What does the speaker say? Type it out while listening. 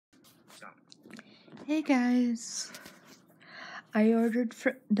Stop. Hey guys, I ordered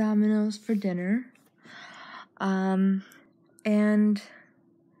Dominoes for dinner, and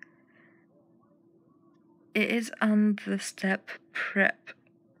it is on the step prep.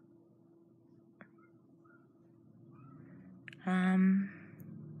 And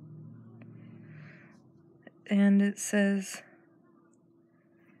it says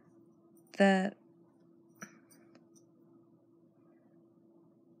that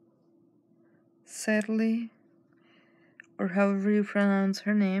Sadly, or however you pronounce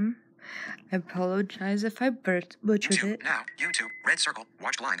her name, I apologize if I butchered YouTube, it. now, YouTube, red circle,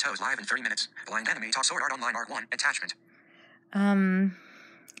 watch Blind Toes live in 30 minutes. Blind Enemy Talk Sword Art Online Art 1, attachment.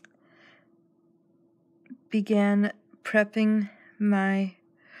 Began prepping my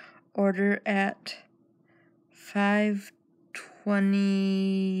order at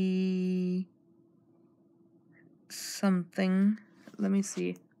 5:20 something. Let me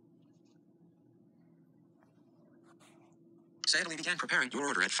see. Sadly began preparing your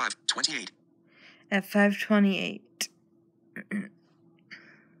order at 5:28. At 5:28.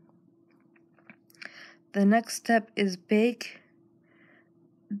 The next step is bake,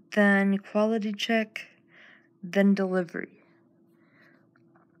 then quality check, then delivery.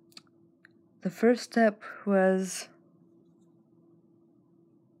 The first step was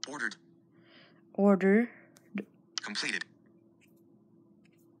order, completed,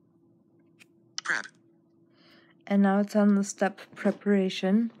 prep, and now it's on the step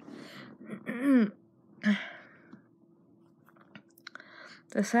preparation.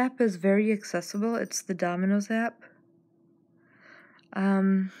 This app is very accessible. It's the Dominoes app.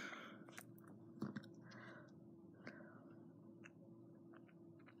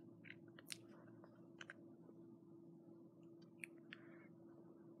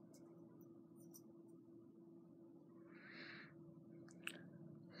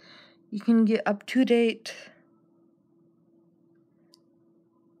 You can get up to date.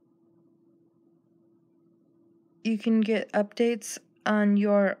 You can get updates on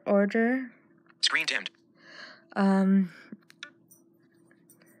your order. Screen dimmed.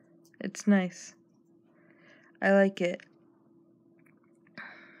 It's nice. I like it.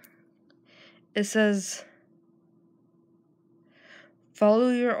 It says, follow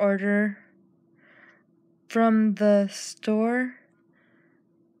your order from the store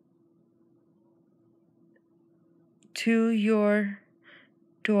to your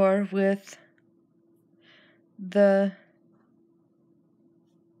door with the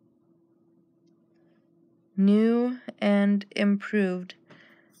new and improved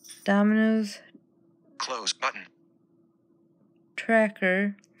Dominoes Close button.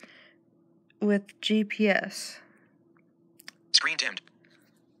 tracker with GPS. Screen dimmed.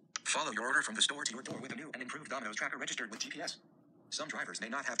 Follow your order from the store to your door with a new and improved Domino's tracker registered with GPS. Some drivers may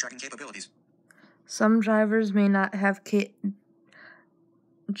not have tracking capabilities. Some drivers may not have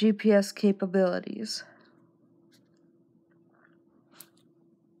GPS capabilities.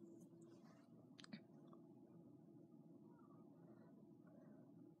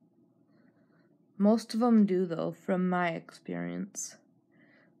 Most of them do, though, from my experience.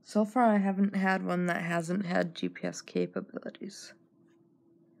 So far, I haven't had one that hasn't had GPS capabilities.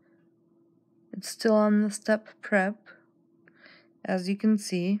 It's still on the step prep, as you can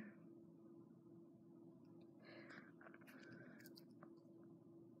see.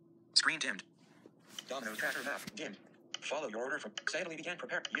 Screen dimmed. Domino's tracker map dimmed. Follow your order from Sadly began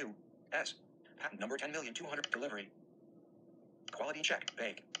prepare U.S. Patent number 10,200 delivery. Quality check.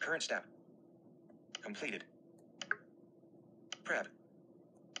 Bake. Current step. Completed. Prep.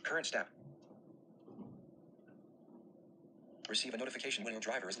 Current step. Receive a notification when your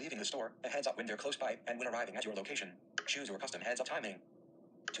driver is leaving the store, a heads up when they're close by, and when arriving at your location. Choose your custom heads up timing.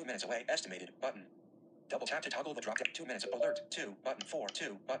 2 minutes away, estimated, button. Double tap to toggle the drop down. 2 minutes, alert, 2, button, 4,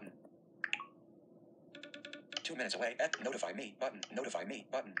 2, button. 2 minutes away, notify me, button, notify me,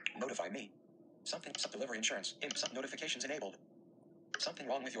 button, notify me. Something, delivery insurance, some notifications enabled. Something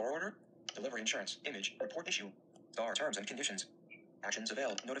wrong with your order? Delivery insurance, image, report issue. Star terms and conditions. Actions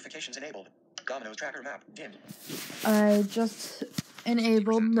available, notifications enabled. Domino's tracker map, dimmed. I just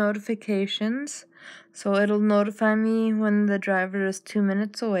enabled notifications, so it'll notify me when the driver is 2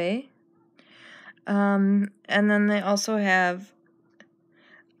 minutes away. And then they also have,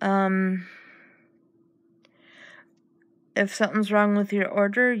 if something's wrong with your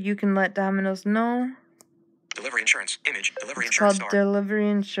order, you can let Domino's know. Delivery insurance, image, delivery It's insurance called star. delivery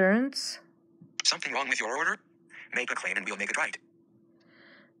insurance. Something wrong with your order? Make a claim and we'll make it right.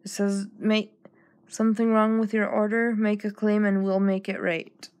 It says, make something wrong with your order, make a claim and we'll make it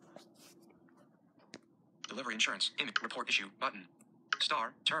right. Delivery insurance, image, report issue, button.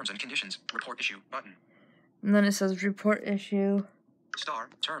 Star. Terms and conditions. Report issue. Button. And then it says report issue. Star.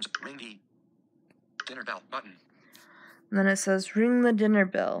 Terms. Ring D. Dinner bell. Button. And then it says ring the dinner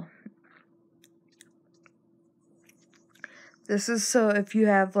bell. This is so if you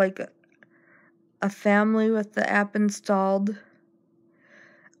have like a family with the app installed,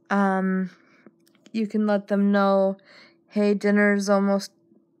 you can let them know, hey, dinner's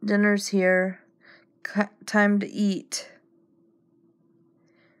here, time to eat.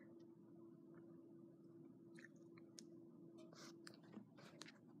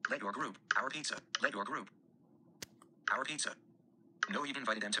 Let your group. Our pizza. Let your group. Our pizza. Know you've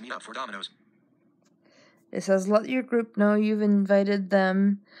invited them to meet up for Dominoes. It says let your group know you've invited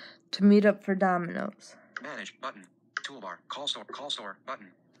them to meet up for Dominoes. Manage. Button. Toolbar. Call store. Call store.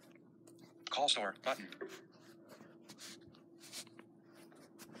 Button. Call store. Button.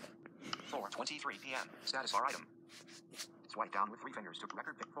 4:23 p.m. Status bar item. Swipe down with 3 fingers to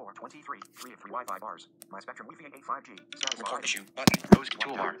record pick 4:23. 3 of 3 Wi-Fi bars. My Spectrum Wi-Fi 85G. Status report issue. Button. Rose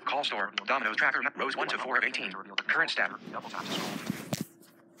toolbar. Call store. Dominoes tracker. Rose 1 to 4 of 18. Current step. Double tap to scroll.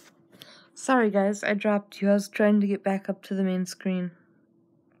 Sorry guys, I dropped you. I was trying to get back up to the main screen.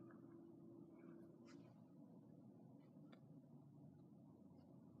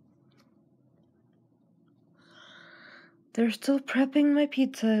 They're still prepping my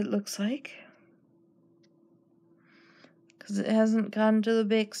pizza, it looks like. Because it hasn't gone to the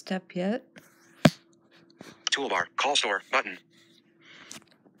bake step yet. Toolbar. Call store. Button.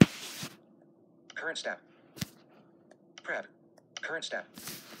 Current step. Prep. Current step.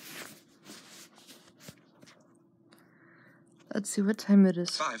 Let's see what time it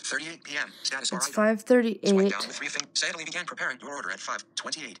is. 5:38 p.m. Status bar It's item. 5:38. Swipe down with 3 fingers. Sadly began preparing your order at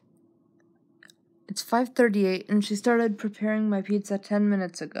 5:28. It's 5:38 and she started preparing my pizza 10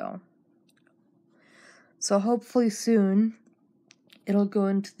 minutes ago. So hopefully soon it'll go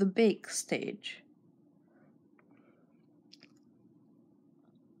into the bake stage.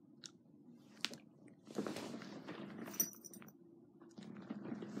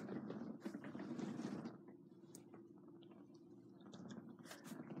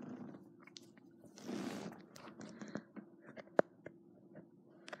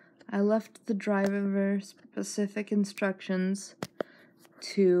 I left the driver specific instructions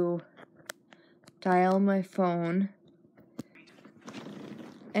to dial my phone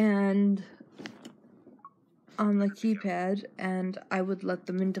and on the keypad, and I would let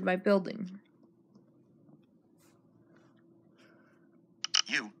them into my building.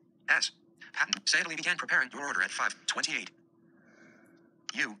 U.S. Patent. Sadly began preparing your order at 5:28.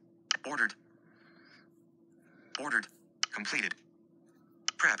 You. Ordered. Ordered. Completed.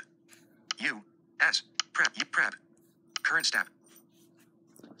 Prep. U.S. Prep. You prep. Current step.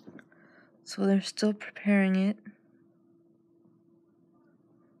 So they're still preparing it.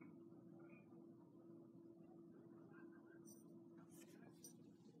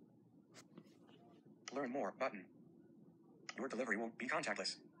 Learn more button. Your delivery won't be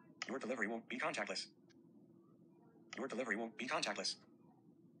contactless. Your delivery won't be contactless. Your delivery won't be contactless.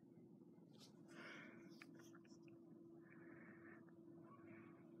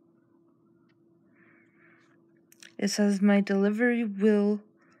 It says my delivery will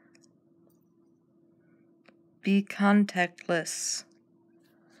be contactless.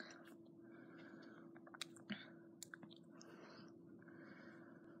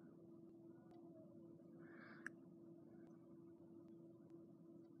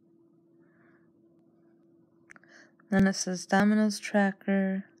 Then it says Dominoes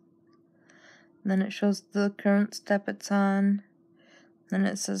tracker. Then it shows the current step it's on. Then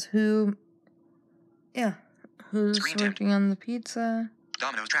it says who's Screen working dimmed. on the pizza.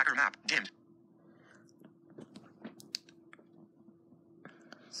 Dominoes tracker map dimmed.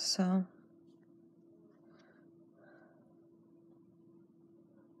 So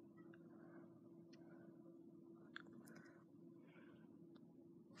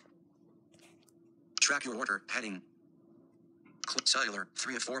Track your order heading. Cellular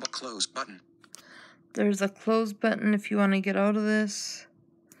 3 of 4 close button. there's a close button if you want to get out of this.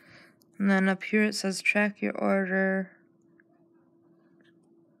 And then up here it says track your order.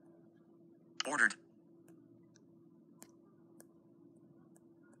 Ordered.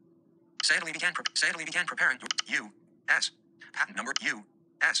 Sadly began preparing U.S. Patent number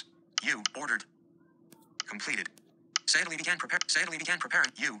U.S. U. Ordered. Completed. Sadly began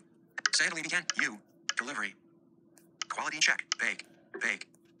preparing U. Sadly began U. Delivery. Quality check. Bake.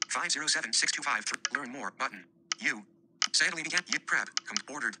 507625. Learn more button. U. Sadly began U. Prep.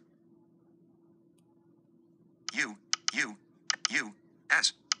 Ordered.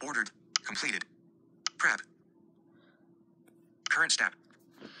 U.S. Ordered. Completed. Prep. Current step.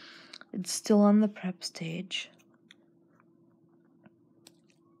 It's still on the prep stage.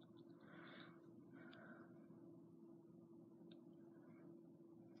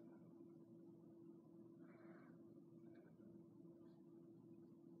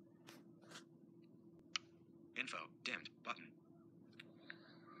 Info dimmed button.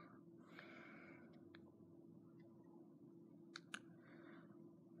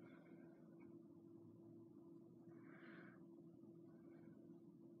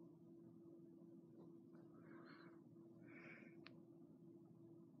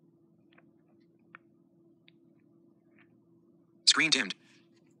 Screen dimmed.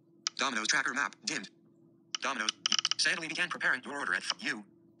 Dominoes tracker map dimmed. Dominoes. Sadly began preparing your order at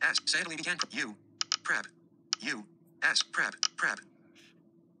U.S. Sadly began prep. U.S. prep.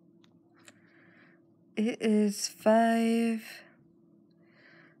 It is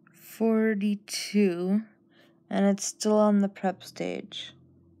 5:42, and it's still on the prep stage.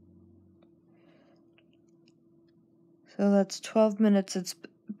 So that's 12 minutes it's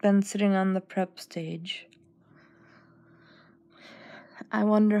been sitting on the prep stage. I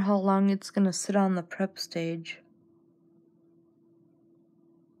wonder how long it's gonna sit on the prep stage.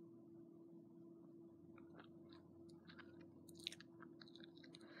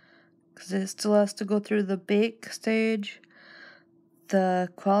 Because it still has to go through the bake stage, the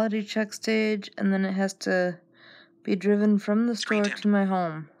quality check stage, and then it has to be driven from the store to my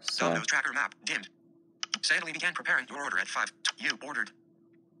home. So Dominoes tracker map dimmed. Sadly began preparing your order at 5. You ordered.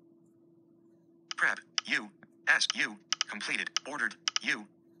 Prep. U.S. U. Completed. Ordered. U.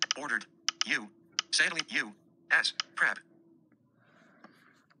 Ordered. U. Sadly U.S. Prep.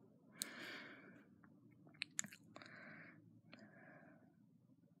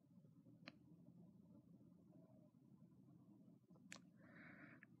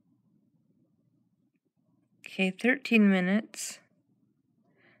 okay, 13 minutes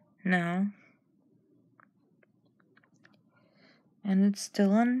now. And it's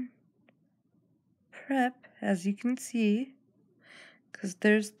still on prep, as you can see, because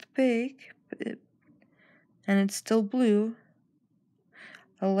there's the bake, and it's still blue,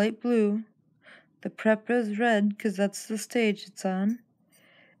 a light blue. The prep is red, because that's the stage it's on.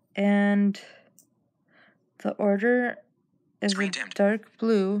 And the order is a dark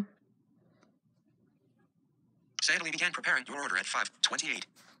blue. Sadly began preparing your order at 5:28.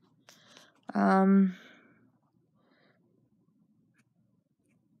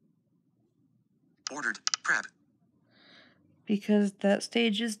 Ordered. Prep. Because that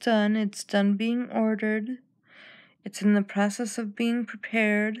stage is done. It's done being ordered. It's in the process of being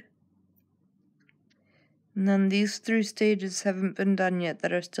prepared. And then these 3 stages haven't been done yet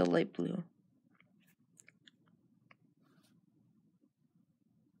that are still light blue.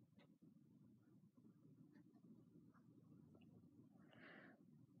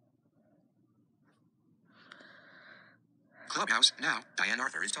 Clubhouse now. Diane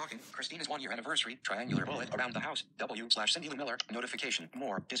Arthur is talking. Christina's 1-year anniversary. Triangular bullet around the house. W/Cindy Lou Miller. Notification.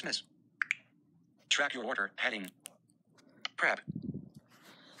 More. Dismiss. Track your order. Heading. Prep.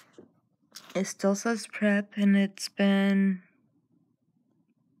 It still says prep, and it's been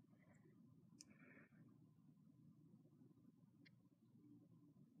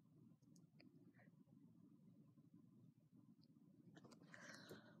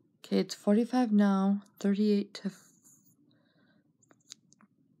okay, it's 45 now, 28 to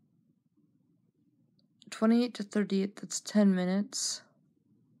 28 to 38, that's 10 minutes.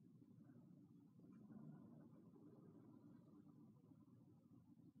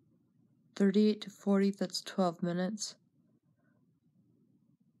 (38 to 40), that's 12 minutes.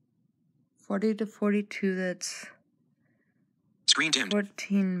 40 to 42, that's Screen dimmed.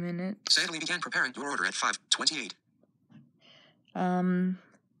 14 minutes. Sadly began preparing your order at 5:28.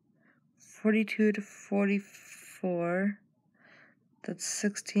 42 to 44, that's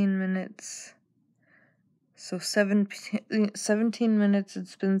 16 minutes. So 17 minutes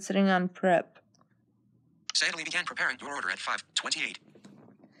it's been sitting on prep. Sadly began preparing your order at 5:28.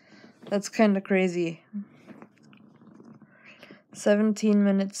 That's kind of crazy. 17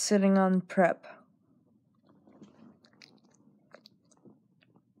 minutes sitting on prep.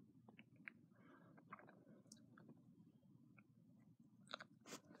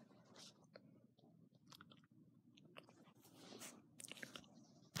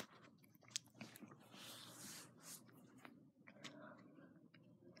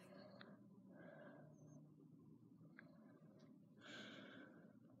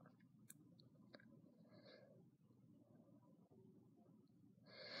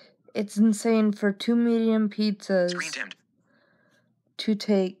 It's insane for 2 medium pizzas to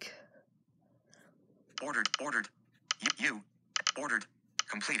take. Ordered. You. Ordered.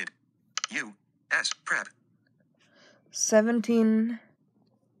 Completed. U.S. Prep.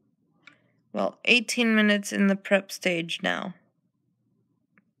 18 minutes in the prep stage now.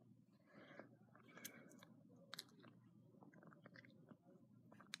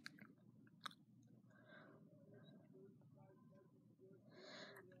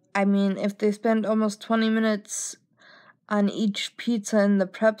 I mean, if they spend almost 20 minutes on each pizza in the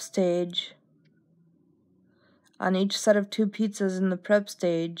prep stage, on each set of 2 pizzas in the prep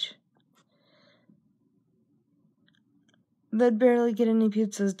stage, they'd barely get any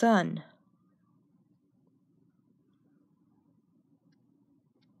pizzas done.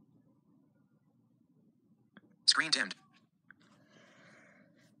 Screen dimmed.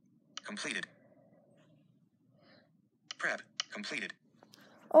 Completed. Prep. Completed.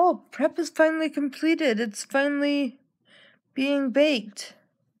 Oh, prep is finally completed. It's finally being baked.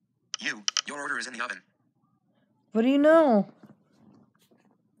 Your order is in the oven. What do you know?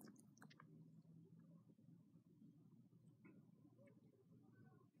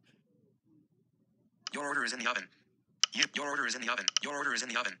 Your order is in the oven. Your order is in the oven. Your order is in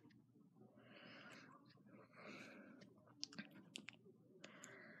the oven.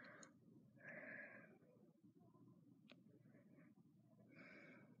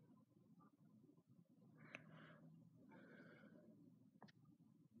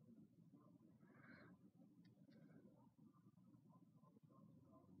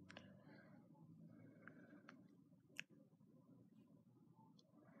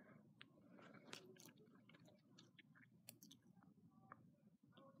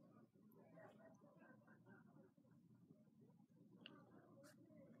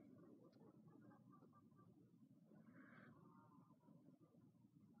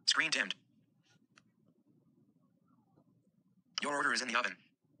 Screen dimmed. Your order is in the oven.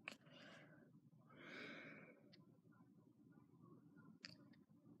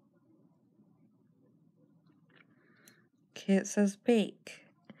 Okay, it says bake,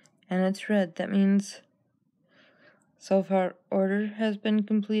 and it's red. That means so far order has been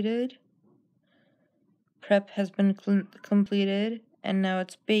completed, prep has been completed, and now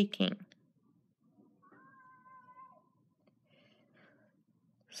it's baking.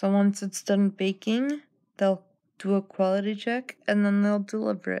 So once it's done baking, they'll do a quality check, and then they'll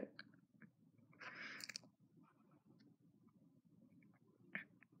deliver it.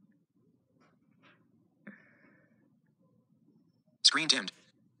 Screen dimmed.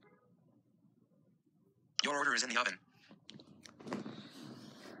 Your order is in the oven.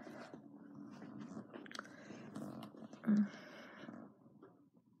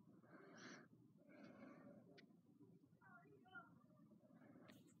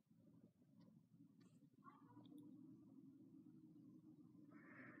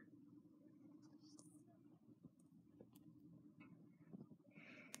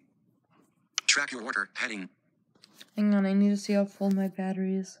 Track your order. Heading. Hang on, I need to see how full my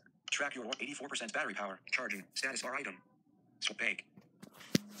battery is. Track your 84% battery power. Charging. Status bar item. So bake.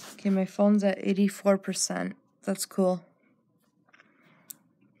 Okay, my phone's at 84%. That's cool.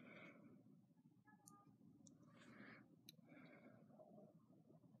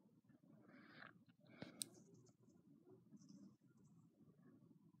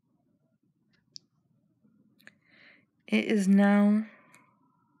 It is now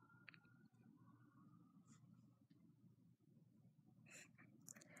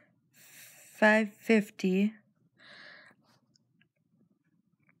 5:50.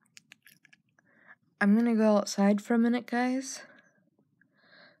 I'm gonna go outside for a minute, guys.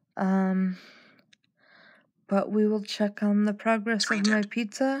 But we will check on the progress of my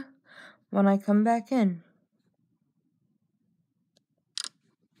pizza when I come back in.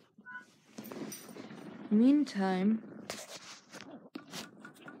 Meantime,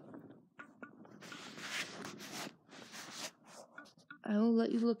 I will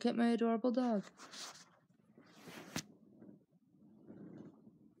let you look at my adorable dog.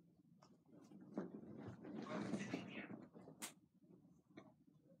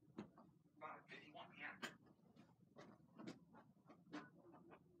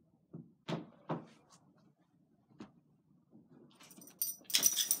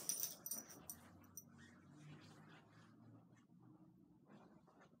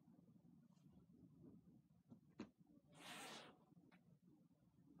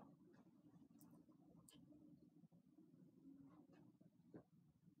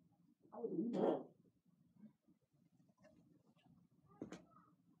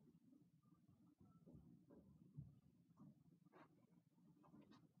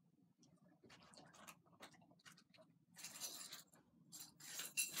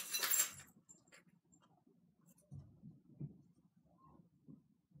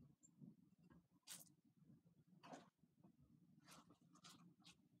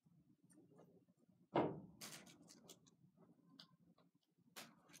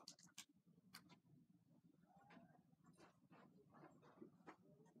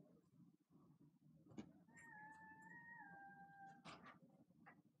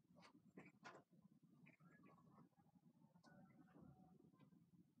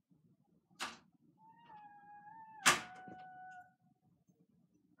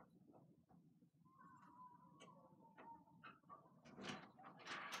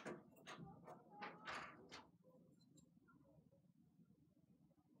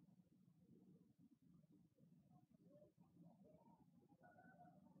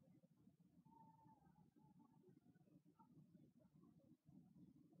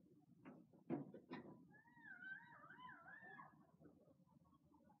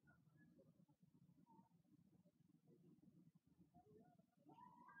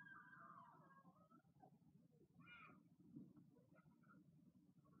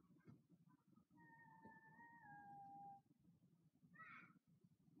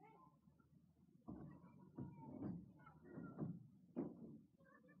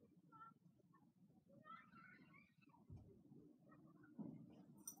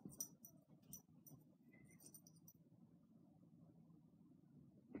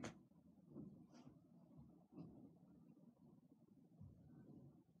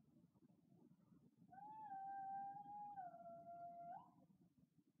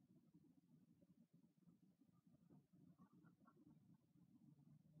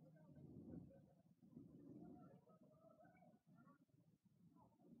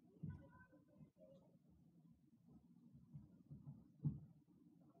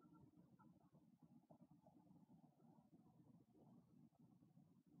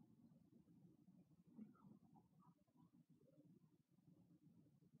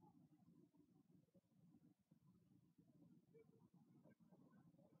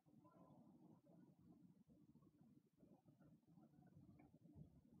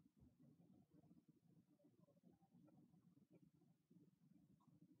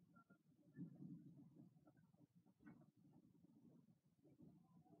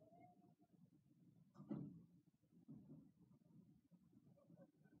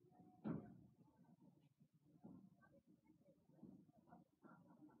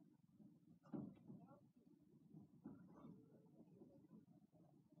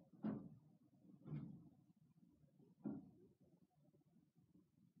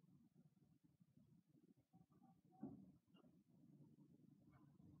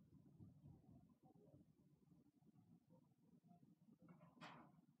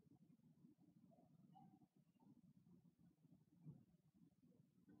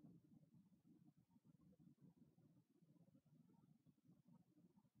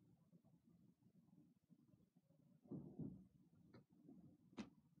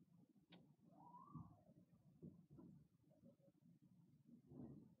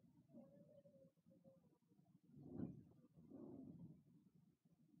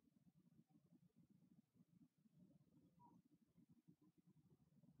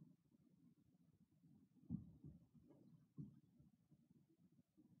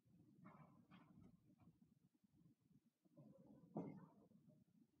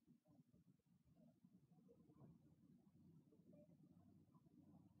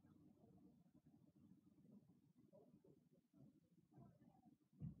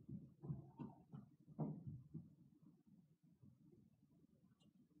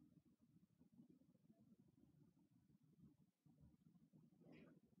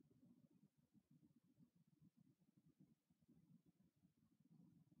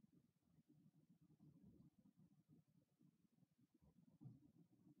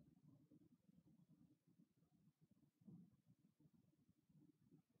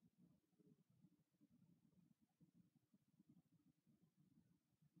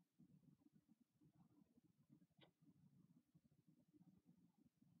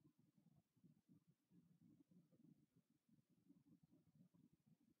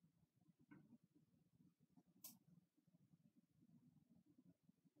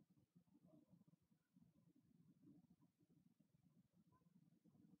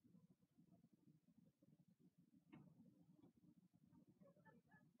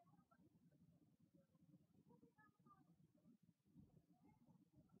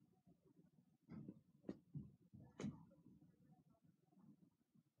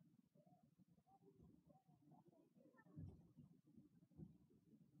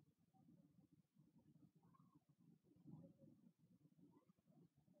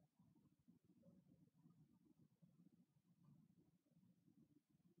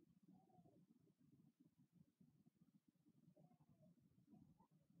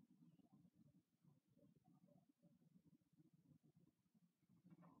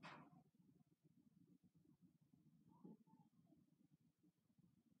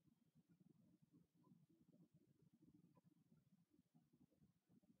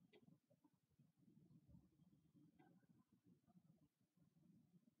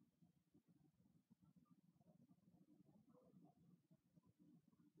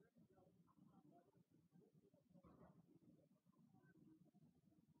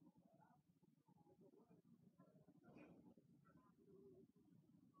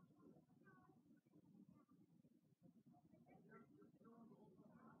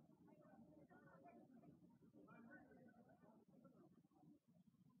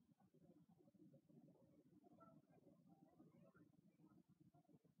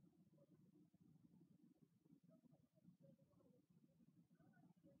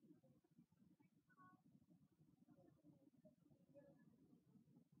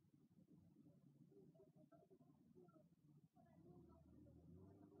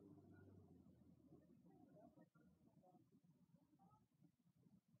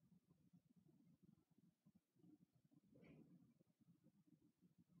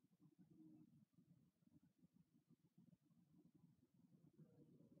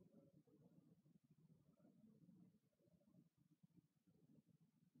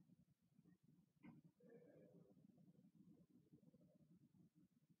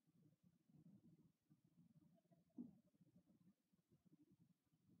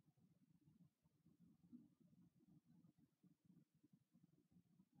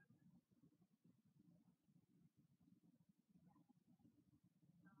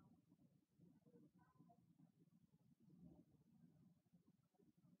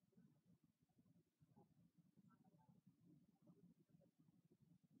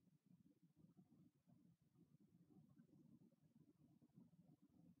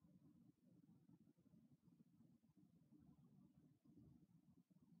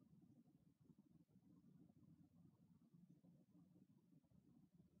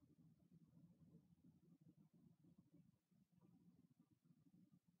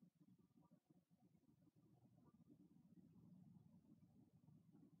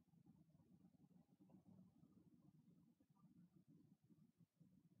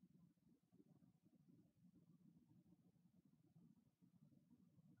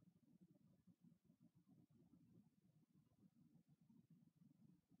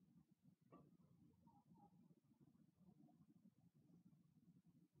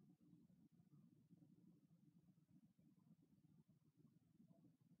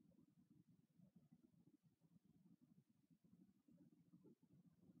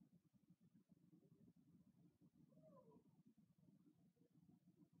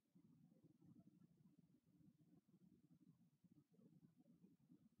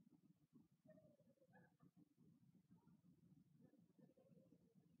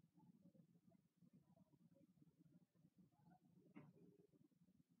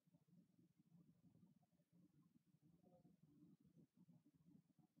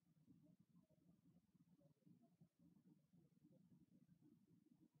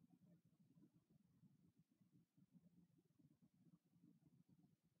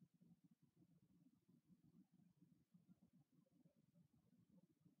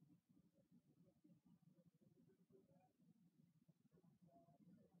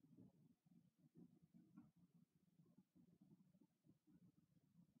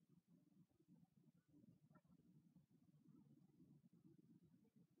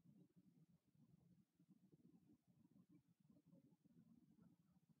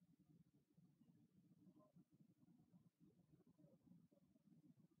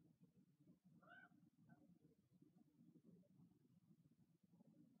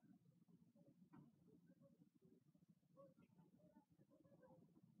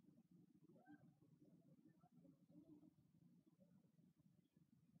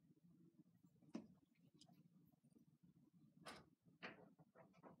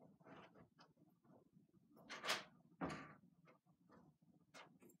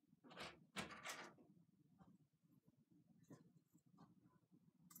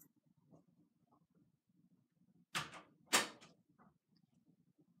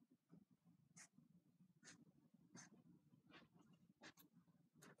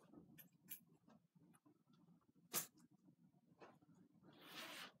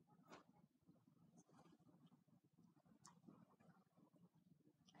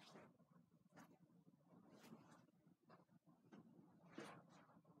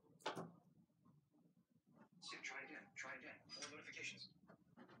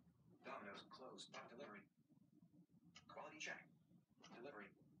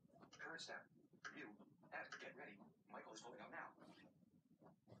 current step. You, S, get ready. Michael is pulling up now.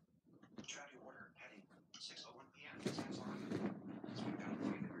 Track your order, heading 6:01 p.m. Satisfied. Scroll down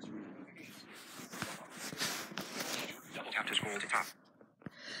 3 fingers for notifications. Double tap to scroll to top.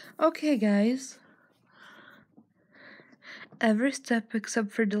 Okay, guys. Every step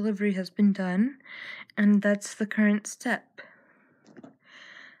except for delivery has been done, and that's the current step.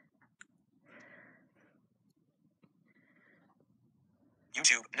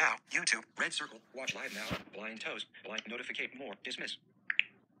 YouTube, now, YouTube, red circle, watch live now, blind toast, blind, notificate more, dismiss.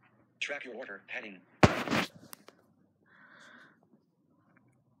 Track your order, heading.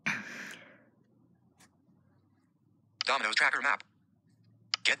 Dominoes tracker map.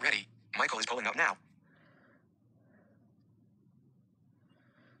 Get ready, Michael is pulling up now.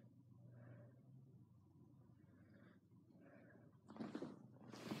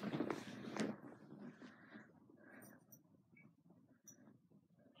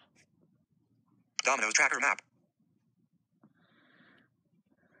 Dominoes tracker map.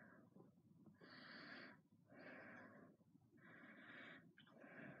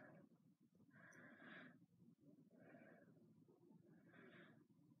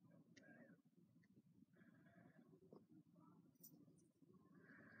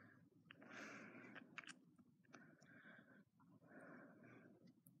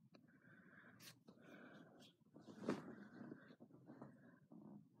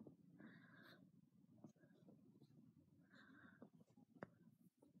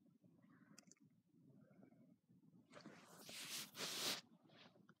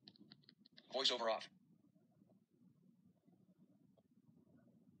 Voiceover off.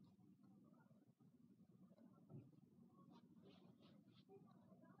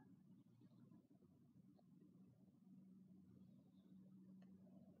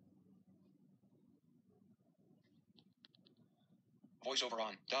 Voiceover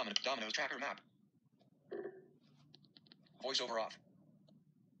on. Dominoes tracker map. Voiceover off.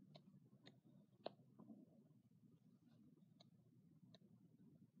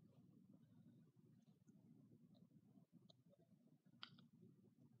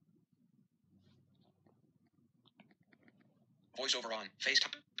 Voiceover on.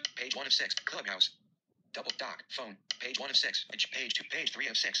 FaceTime. Page 1 of 6. Clubhouse. Double dock. Phone. Page 1 of 6. Page 2. Page 3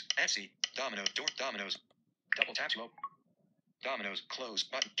 of 6. Etsy. Dominoes. Door. Dominoes. Double tap to open. Dominoes. Close.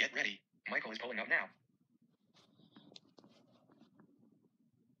 Button. Get ready. Michael is pulling up now.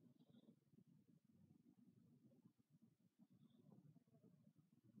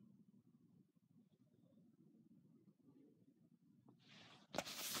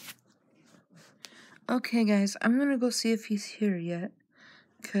 Okay, guys, I'm gonna go see if he's here yet,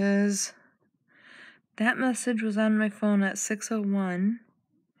 because that message was on my phone at 6:01.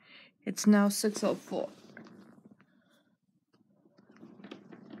 It's now 6:04.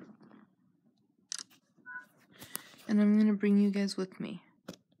 And I'm gonna bring you guys with me.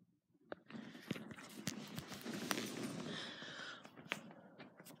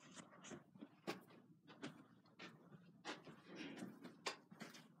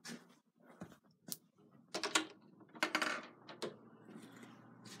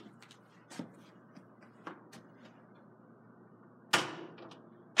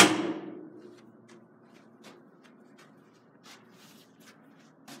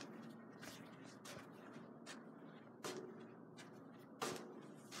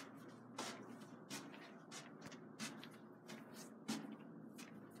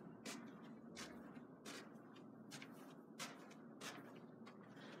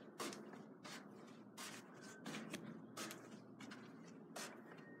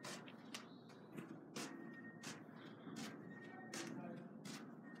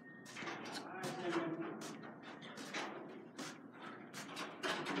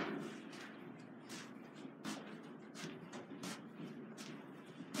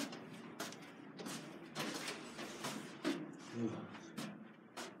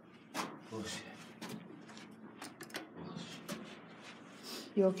 Bullshit.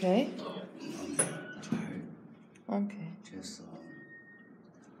 You okay? I'm tired. Okay. Just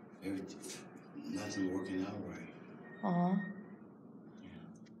everything, nothing working out right. Uh-huh.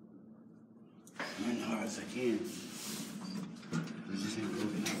 Yeah. I'm trying hard as I can. It just ain't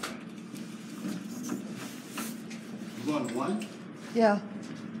working out right. You going to one? Yeah.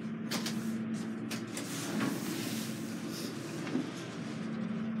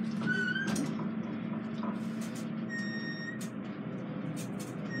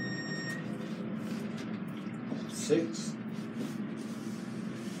 Six.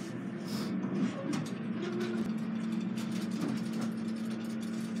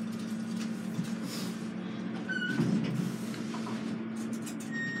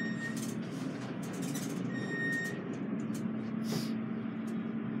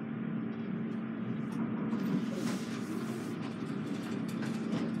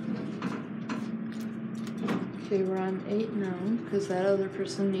 Okay, we're on 8 now, because that other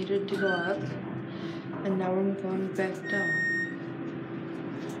person needed to go up. And now we're going back down.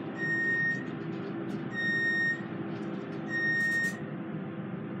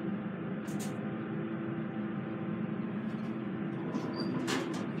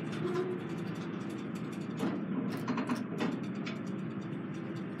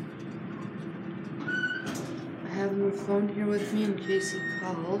 I have my phone here with me in case he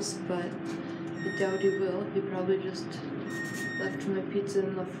calls, but I doubt he will. He probably just left my pizza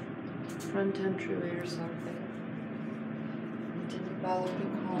in the front entryway or something. He didn't bother to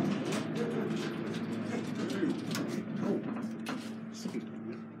call me. Oh.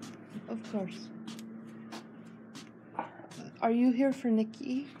 Of course. Are you here for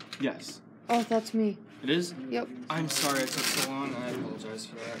Nikki? Yes. Oh, that's me. It is? Yep. I'm sorry it took so long. I apologize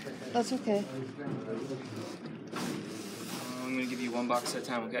for that. That's okay. I'm going to give you 1 box at a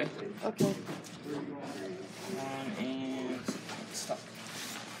time, okay? Okay. 1 and stop.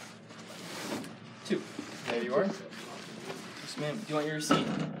 2. There you are. Yes, ma'am. Do you want your receipt?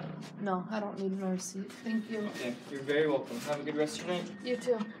 No, I don't need my receipt. Thank you. Okay. You're very welcome. Have a good rest of your night. You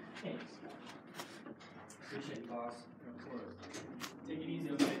too. Thanks. Appreciate it, boss. Take it easy,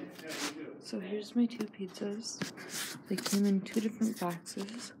 okay? Yeah, you too. So here's my 2 pizzas. They came in 2 different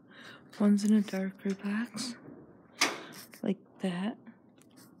boxes. One's in a darker box, like that,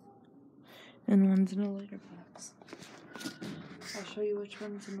 and one's in a lighter box. I'll show you which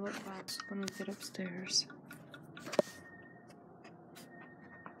one's in what box when we get upstairs.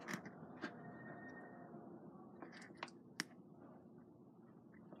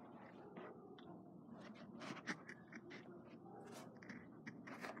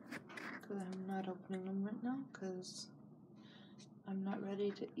 I'm not opening them right now because I'm not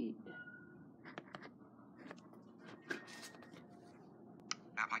ready to eat.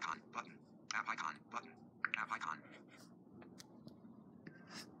 App icon, button. App icon, button. App icon.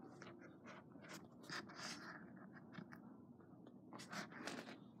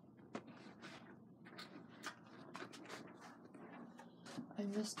 I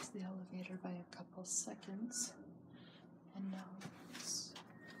missed the elevator by a couple seconds, and now it's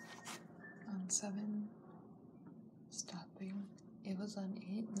on 7, stopping. It was on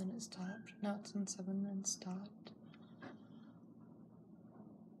 8 and then it stopped. Now it's on 7 and then stopped.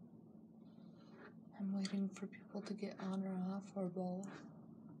 I'm waiting for people to get on or off or both,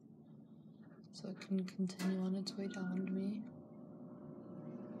 so it can continue on its way down to me.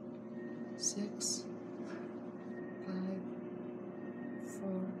 6, 5, 4,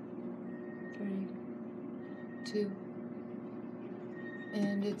 3, 2,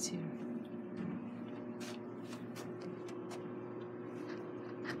 and it's here.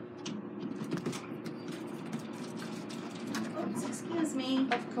 Oops, excuse me.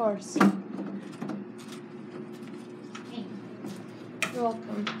 Of course. Hey. You're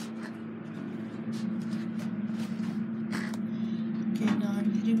welcome. Okay, now I'm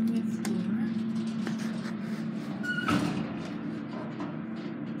hitting my floor.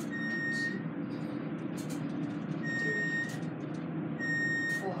 2, 3,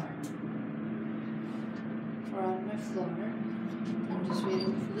 4. We're on my floor. I'm just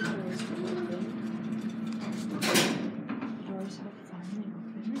waiting for the doors to open. The doors have finally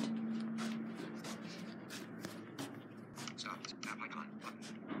opened. Stop. App icon, button.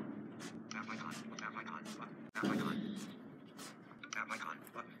 App icon, app icon, button. App icon. App icon,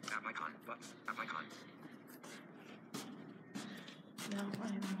 button. App icon, button. App icon. Now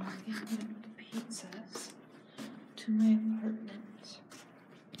I'm walking with the pizzas to my apartment.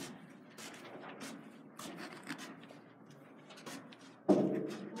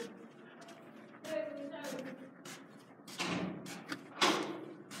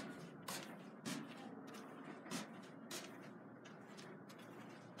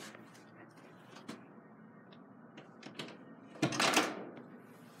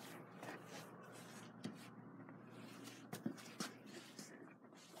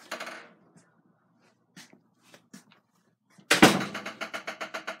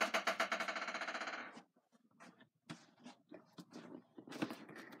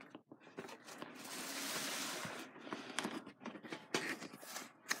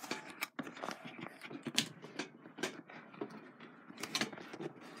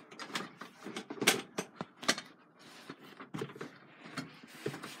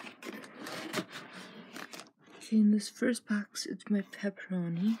 Okay, in this first box, it's my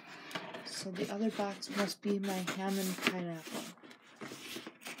pepperoni. So the other box must be my ham and pineapple.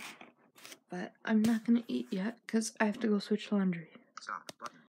 But I'm not gonna eat yet because I have to go switch laundry. Stop.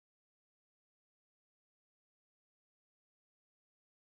 Button.